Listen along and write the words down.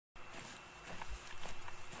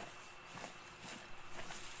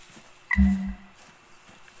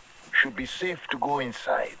be safe to go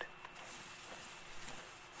inside.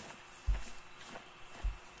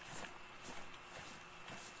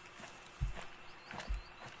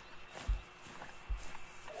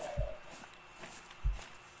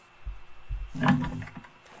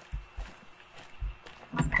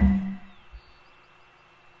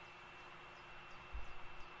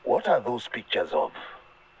 What are those pictures of?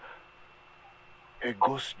 A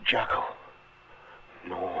ghost jackal?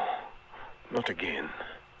 No, not again.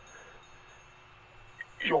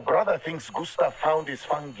 Your brother thinks Gustav found his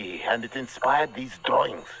fungi and it inspired these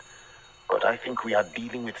drawings. But I think we are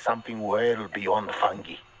dealing with something well beyond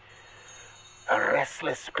fungi. A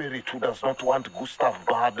restless spirit who does not want Gustav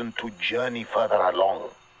Baden to journey further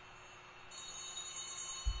along.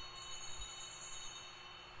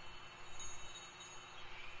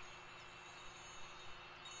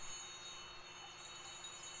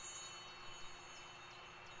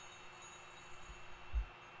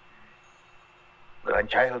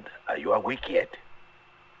 Grandchild, are you awake yet?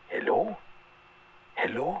 Hello?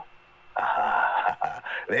 Hello? Ah,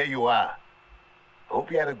 there you are. Hope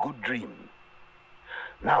you had a good dream.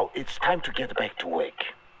 Now, it's time to get back to work.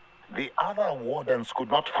 The other wardens could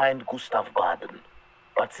not find Gustav Baden.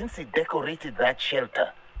 But since he decorated that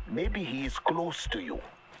shelter, maybe he is close to you.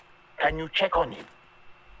 Can you check on him?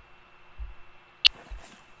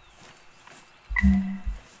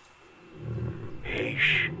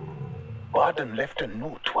 Eish. Baden left a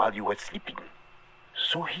note while you were sleeping.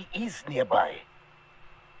 So he is nearby.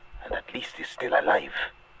 And at least he's still alive.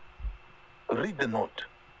 Read the note.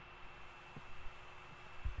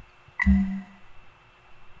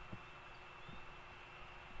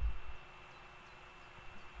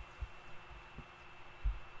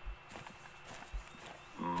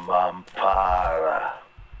 Mampara.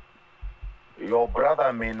 Your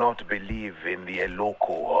brother may not believe in the Eloko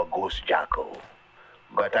or Ghost Jackal,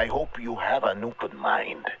 but I hope you have an open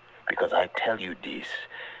mind, because I tell you this,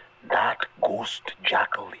 that Ghost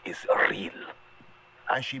Jackal is real,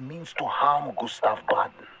 and she means to harm Gustav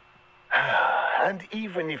Baden. And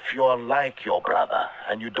even if you're like your brother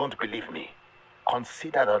and you don't believe me,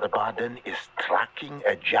 consider that Baden is tracking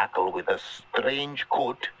a jackal with a strange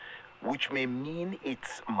coat, which may mean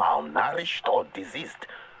it's malnourished or diseased.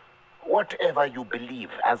 Whatever you believe,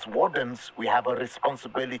 as wardens, we have a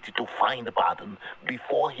responsibility to find Baden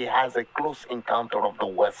before he has a close encounter of the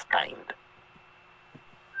worst kind.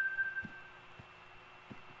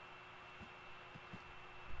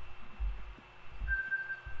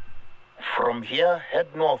 From here,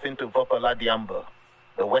 head north into Vopaladiamba,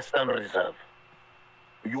 the Western Reserve.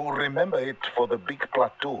 You'll remember it for the big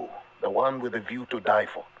plateau, the one with a view to die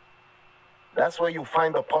for. That's where you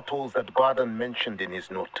find the potholes that Baden mentioned in his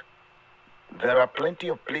note. There are plenty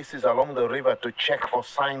of places along the river to check for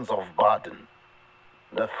signs of Baden.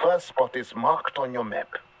 The first spot is marked on your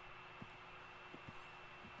map.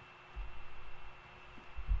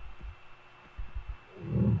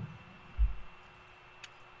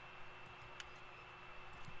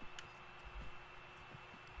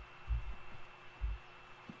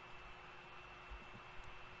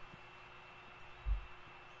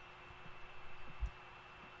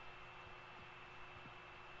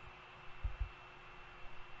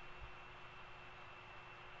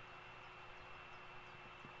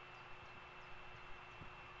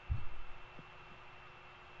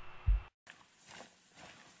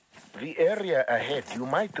 The area ahead, you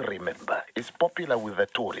might remember, is popular with the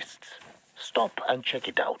tourists. Stop and check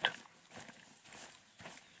it out.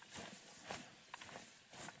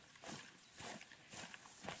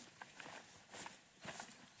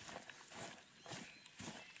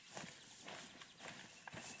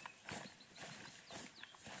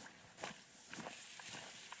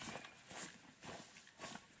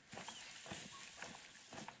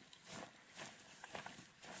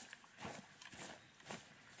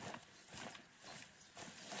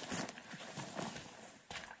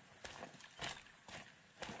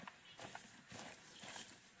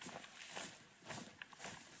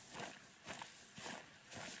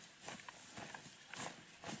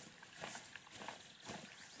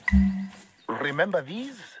 Remember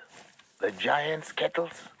these? The giant's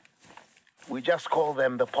kettles? We just call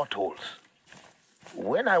them the potholes.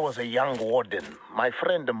 When I was a young warden, my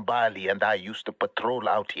friend Mbali and I used to patrol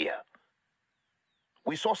out here.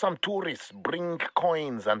 We saw some tourists bring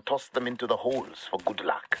coins and toss them into the holes for good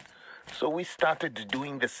luck. So we started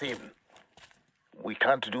doing the same. We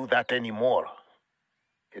can't do that anymore.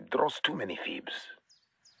 It draws too many thieves.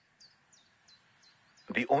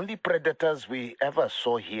 The only predators we ever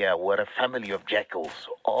saw here were a family of jackals,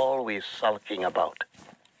 always sulking about.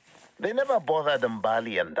 They never bothered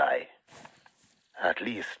Mbali and I. At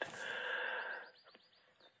least,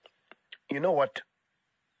 You know what?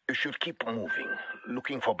 You should keep moving,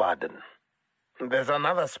 looking for Baden. There's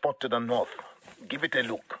another spot to the north. Give it a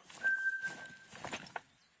look.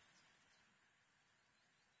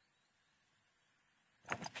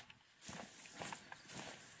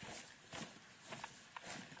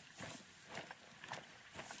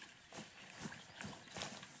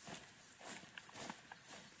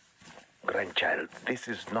 Grandchild, this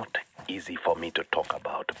is not easy for me to talk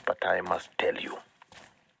about, but I must tell you.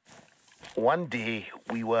 One day,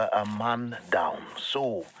 we were a man down,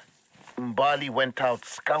 so Mbali went out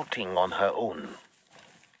scouting on her own,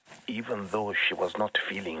 even though she was not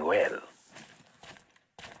feeling well.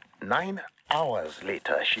 9 hours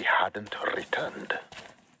later, she hadn't returned.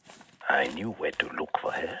 I knew where to look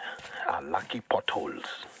for her, our lucky potholes.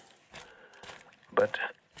 But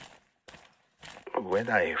when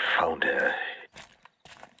I found her,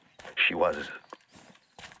 she was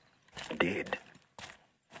dead.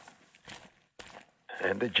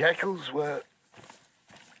 And the jackals were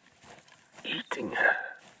eating her.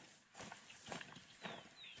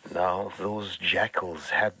 Now, those jackals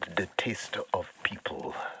had the taste of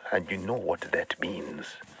people, and you know what that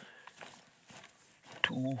means.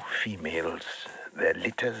 2 females, their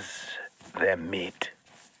litters, their mate.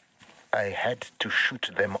 I had to shoot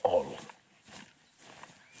them all.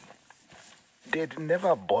 They'd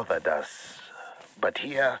never bothered us, but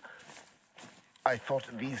here, I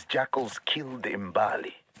thought these jackals killed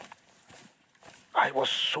Mbali. I was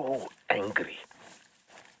so angry.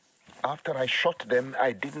 After I shot them,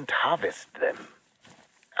 I didn't harvest them.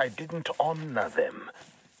 I didn't honor them.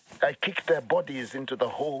 I kicked their bodies into the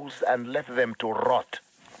holes and left them to rot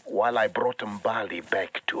while I brought Mbali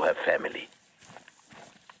back to her family.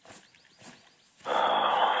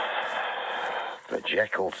 The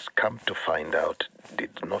jackals, come to find out,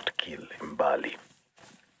 did not kill Mbali.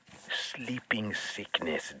 Sleeping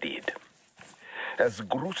sickness did. As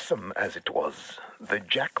gruesome as it was, the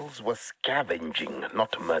jackals were scavenging,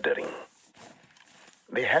 not murdering.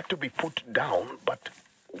 They had to be put down, but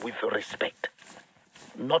with respect,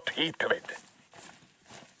 not hatred.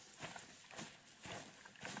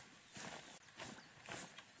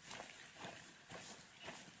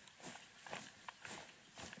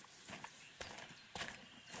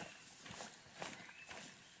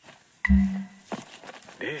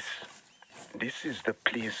 This is the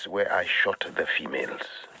place where I shot the females.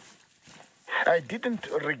 I didn't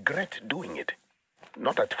regret doing it,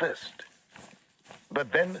 not at first.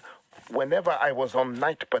 But then, whenever I was on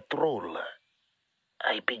night patrol,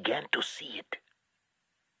 I began to see it.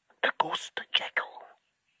 The ghost jackal.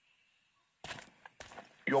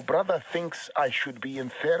 Your brother thinks I should be in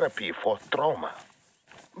therapy for trauma,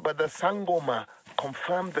 but the Sangoma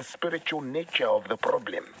confirmed the spiritual nature of the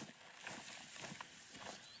problem.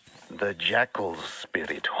 The jackal's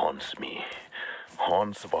spirit haunts me,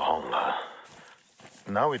 haunts Vahonga.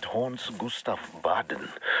 Now it haunts Gustava Baden.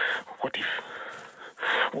 What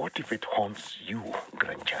if it haunts you,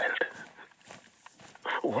 grandchild?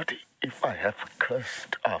 What if I have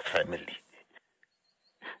cursed our family?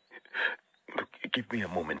 Look, give me a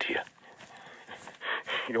moment here.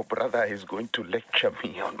 Your brother is going to lecture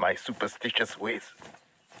me on my superstitious ways.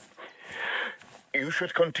 You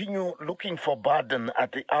should continue looking for Baden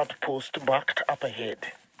at the outpost marked up ahead.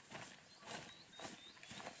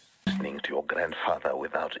 Listening to your grandfather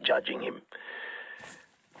without judging him.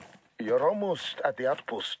 You're almost at the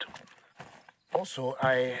outpost. Also,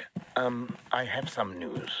 I have some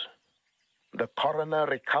news. The coroner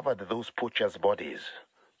recovered those poachers' bodies,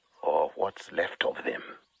 or what's left of them.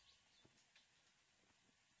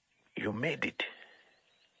 You made it.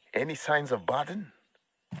 Any signs of Baden?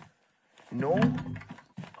 No?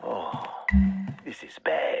 Oh, this is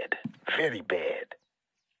bad. Very bad.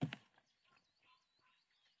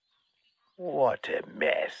 What a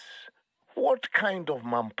mess. What kind of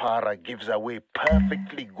Mampara gives away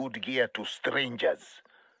perfectly good gear to strangers?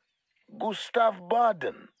 Gustava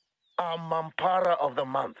Baden, our Mampara of the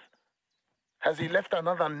month. Has he left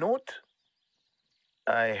another note?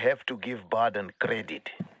 I have to give Baden credit.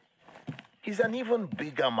 He's an even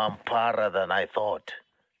bigger Mampara than I thought.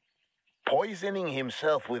 Poisoning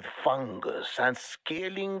himself with fungus and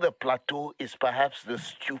scaling the plateau is perhaps the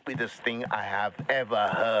stupidest thing I have ever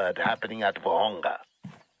heard happening at Vahonga.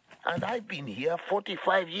 And I've been here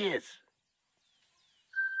 45 years.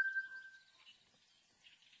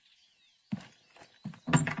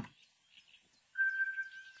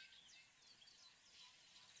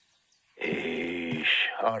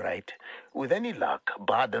 All right. With any luck,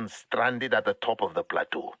 Baden's stranded at the top of the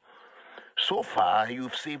plateau. So far,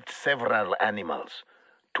 you've saved several animals.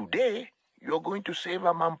 Today, you're going to save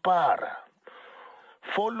a Mampara.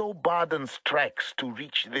 Follow Barden's tracks to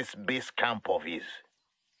reach this base camp of his.